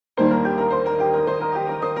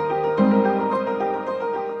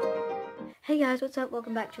guys, what's up?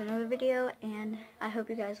 Welcome back to another video, and I hope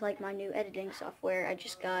you guys like my new editing software. I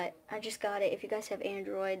just got it. If you guys have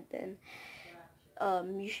Android, then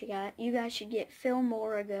you guys should get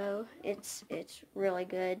Filmora. It's really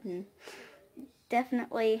good and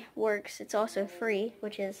definitely works. It's also free,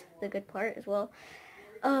 which is the good part as well.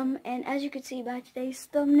 And as you can see by today's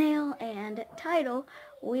thumbnail and title,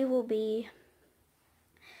 we will be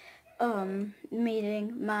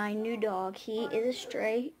meeting my new dog. He is a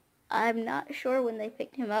stray. I'm not sure when they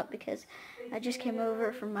picked him up because I just came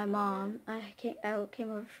over from my mom. I came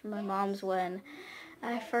over from my mom's when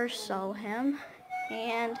I first saw him,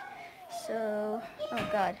 and so oh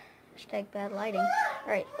god, hashtag bad lighting. All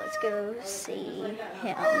right, let's go see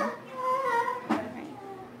him.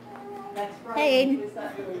 Right. Hey, Aiden.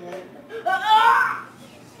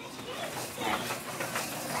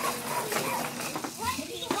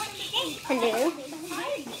 Hello.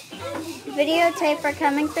 Videotape for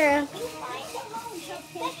coming through.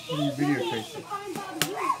 What are you videotaping?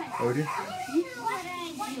 Otis?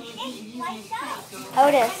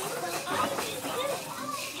 Otis.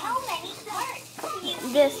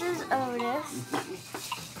 This is Otis.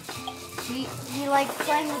 He likes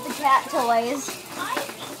playing with the cat toys.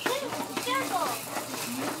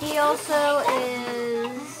 He also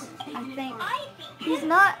is,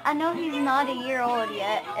 I know he's not a year old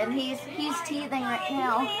yet, and he's teething right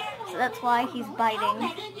now, so that's why he's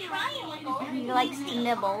biting. He likes to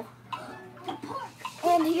nibble.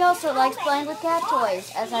 And he also likes playing with cat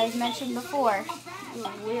toys, as I've mentioned before.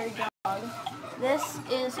 Weird dog. This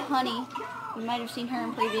is Honey. You might have seen her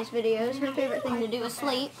in previous videos. Her favorite thing to do is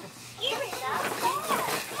sleep.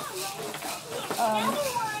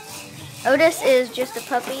 Otis is just a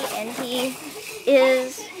puppy, and he's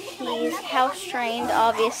house trained,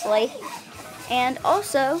 obviously. And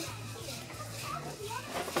also,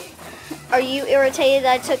 are you irritated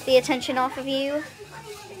that I took the attention off of you?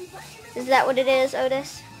 Is that what it is,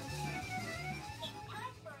 Otis?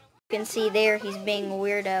 You can see there he's being a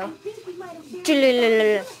weirdo.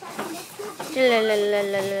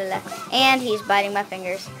 And he's biting my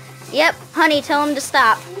fingers. Yep, Honey, tell him to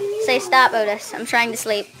stop. Say stop, Otis. I'm trying to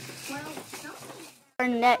sleep. Our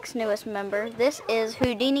next newest member, this is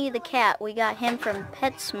Houdini the cat. We got him from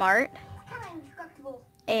PetSmart.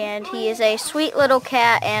 And he is a sweet little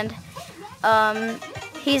cat, and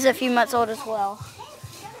he's a few months old as well.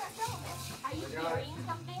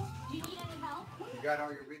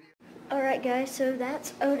 Alright guys, so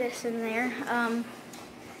that's Otis in there.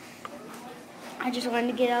 I just wanted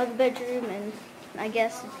to get out of the bedroom and I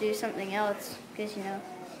guess do something else because, you know,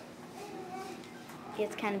 it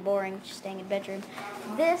gets kind of boring just staying in the bedroom.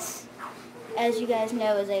 This, as you guys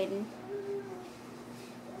know, is Aiden.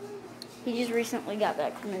 He just recently got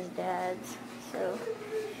back from his dad's, so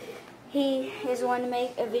he is wanting to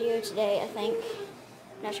make a video today, I think.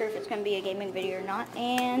 Not sure if it's going to be a gaming video or not.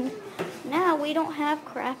 And now we don't have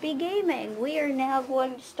crappy gaming. We are now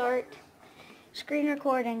going to start screen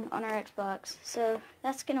recording on our Xbox. So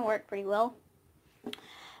that's going to work pretty well.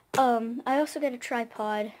 I also got a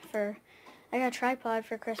tripod for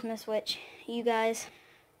Christmas, which you guys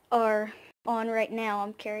are on right now.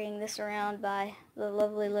 I'm carrying this around by the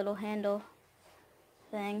lovely little handle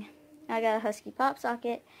thing. I got a Husky pop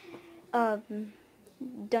socket,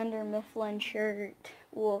 Dunder Mifflin shirt,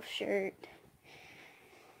 wolf shirt.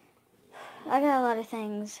 I got a lot of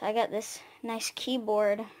things. I got this nice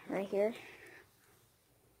keyboard right here.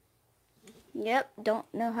 Yep,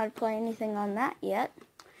 don't know how to play anything on that yet.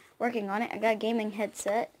 Working on it. I got a gaming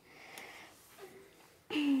headset.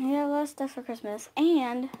 I got a lot of stuff for Christmas.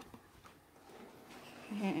 And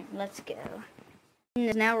let's go.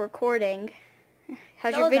 Is now recording.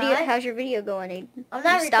 How's your video going, Aiden? I'm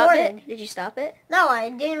not recording. Did you stop it? No, I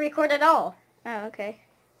didn't record at all. Oh, okay.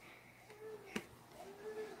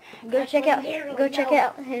 Go check out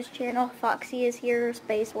his channel. Foxy is here,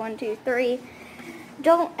 space 123.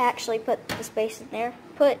 Don't actually put the space in there.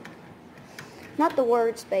 Put not the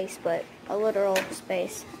word space, but a literal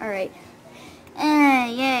space. All right.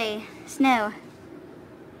 Yay, snow.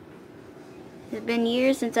 It's been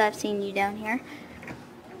years since I've seen you down here.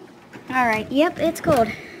 Alright, yep, it's cold.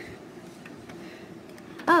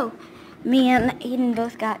 Oh, me and Aiden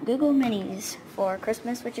both got Google Minis for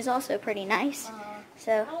Christmas, which is also pretty nice.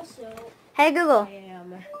 So, hey Google,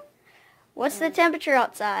 what's the temperature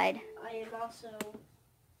outside?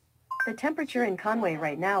 The temperature in Conway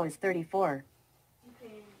right now is 34.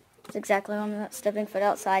 That's exactly why I'm not stepping foot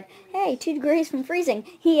outside. Hey, 2 degrees from freezing.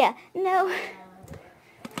 Yeah, no.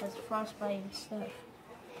 That's frostbite and stuff.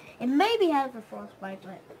 It maybe has a frostbite,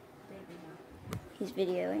 but maybe not. He's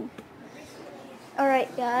videoing.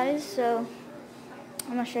 Alright guys, so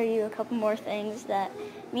I'm going to show you a couple more things that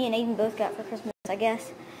me and Aiden both got for Christmas, I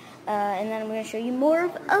guess. And then I'm going to show you more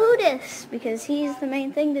of Otis, because he's the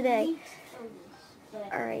main thing today.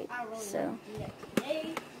 Alright, so.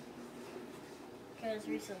 Because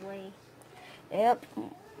recently. Yep.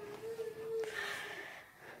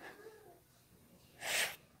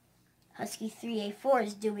 Husky 3A4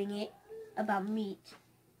 is doing it about meat.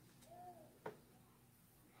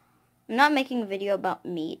 I'm not making a video about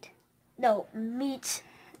meat. No, meat.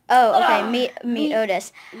 Oh, okay, meat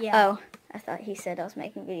Otis. Yeah. Oh, I thought he said I was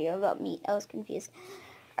making a video about meat. I was confused.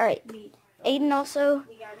 Alright, Aiden also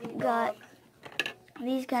got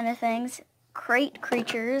these kind of things. Crate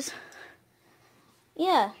creatures.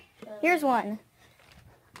 Yeah, here's one.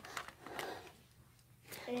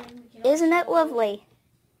 Isn't that lovely?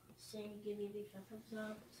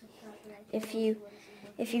 If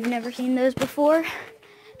you've never seen those before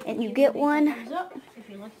and you get one, If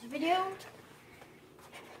you like this video,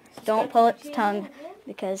 don't pull its tongue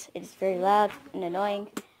because it's very loud and annoying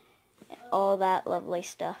and all that lovely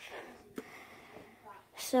stuff.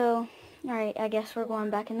 So, alright, I guess we're going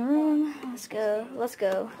back in the room. Let's go.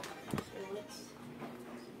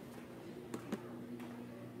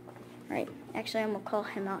 Alright, actually I'm going to call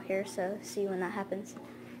him out here, so see when that happens.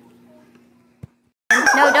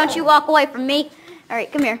 No, don't you walk away from me.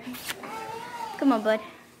 Alright, come here. Come on, bud.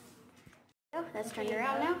 Oh, that's turned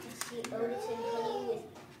around now.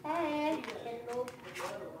 Hey.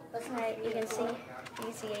 Alright, you can see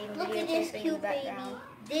Aiden look at this videotaping in the cute baby. background.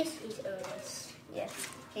 This is Otis. Yes,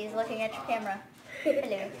 he's looking at your camera.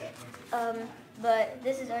 Hello. But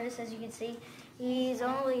this is Otis, as you can see. He's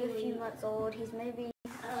only a few months old. He's maybe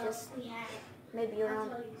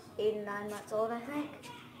around 8 or 9 months old, I think.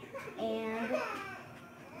 And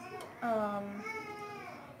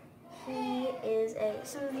he is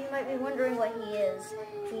some of you might be wondering what he is.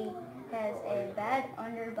 He has a bad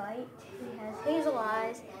underbite. He has hazel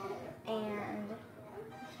eyes, and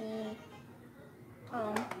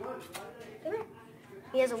come here.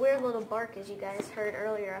 He has a weird little bark, as you guys heard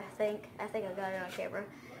earlier. I think I got it on camera,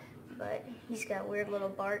 but he's got a weird little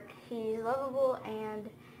bark. He's lovable, and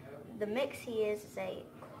the mix he is a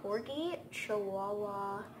Corgi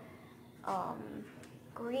Chihuahua,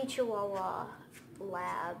 Corgi Chihuahua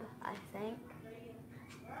Lab, I think.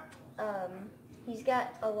 He's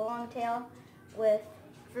got a long tail with,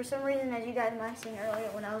 for some reason, as you guys might have seen earlier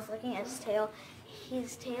when I was looking at his tail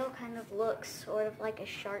kind of looks sort of like a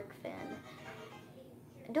shark fin.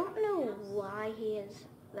 I don't know why he is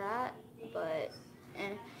that, but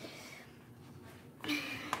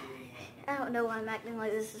I don't know why I'm acting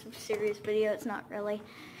like this is a serious video. It's not really.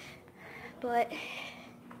 But,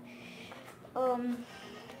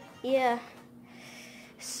 yeah.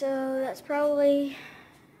 So that's probably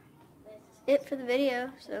it for the video.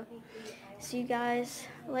 So see you guys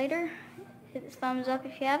later. Hit the thumbs up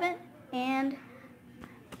if you haven't, and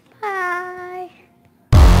bye.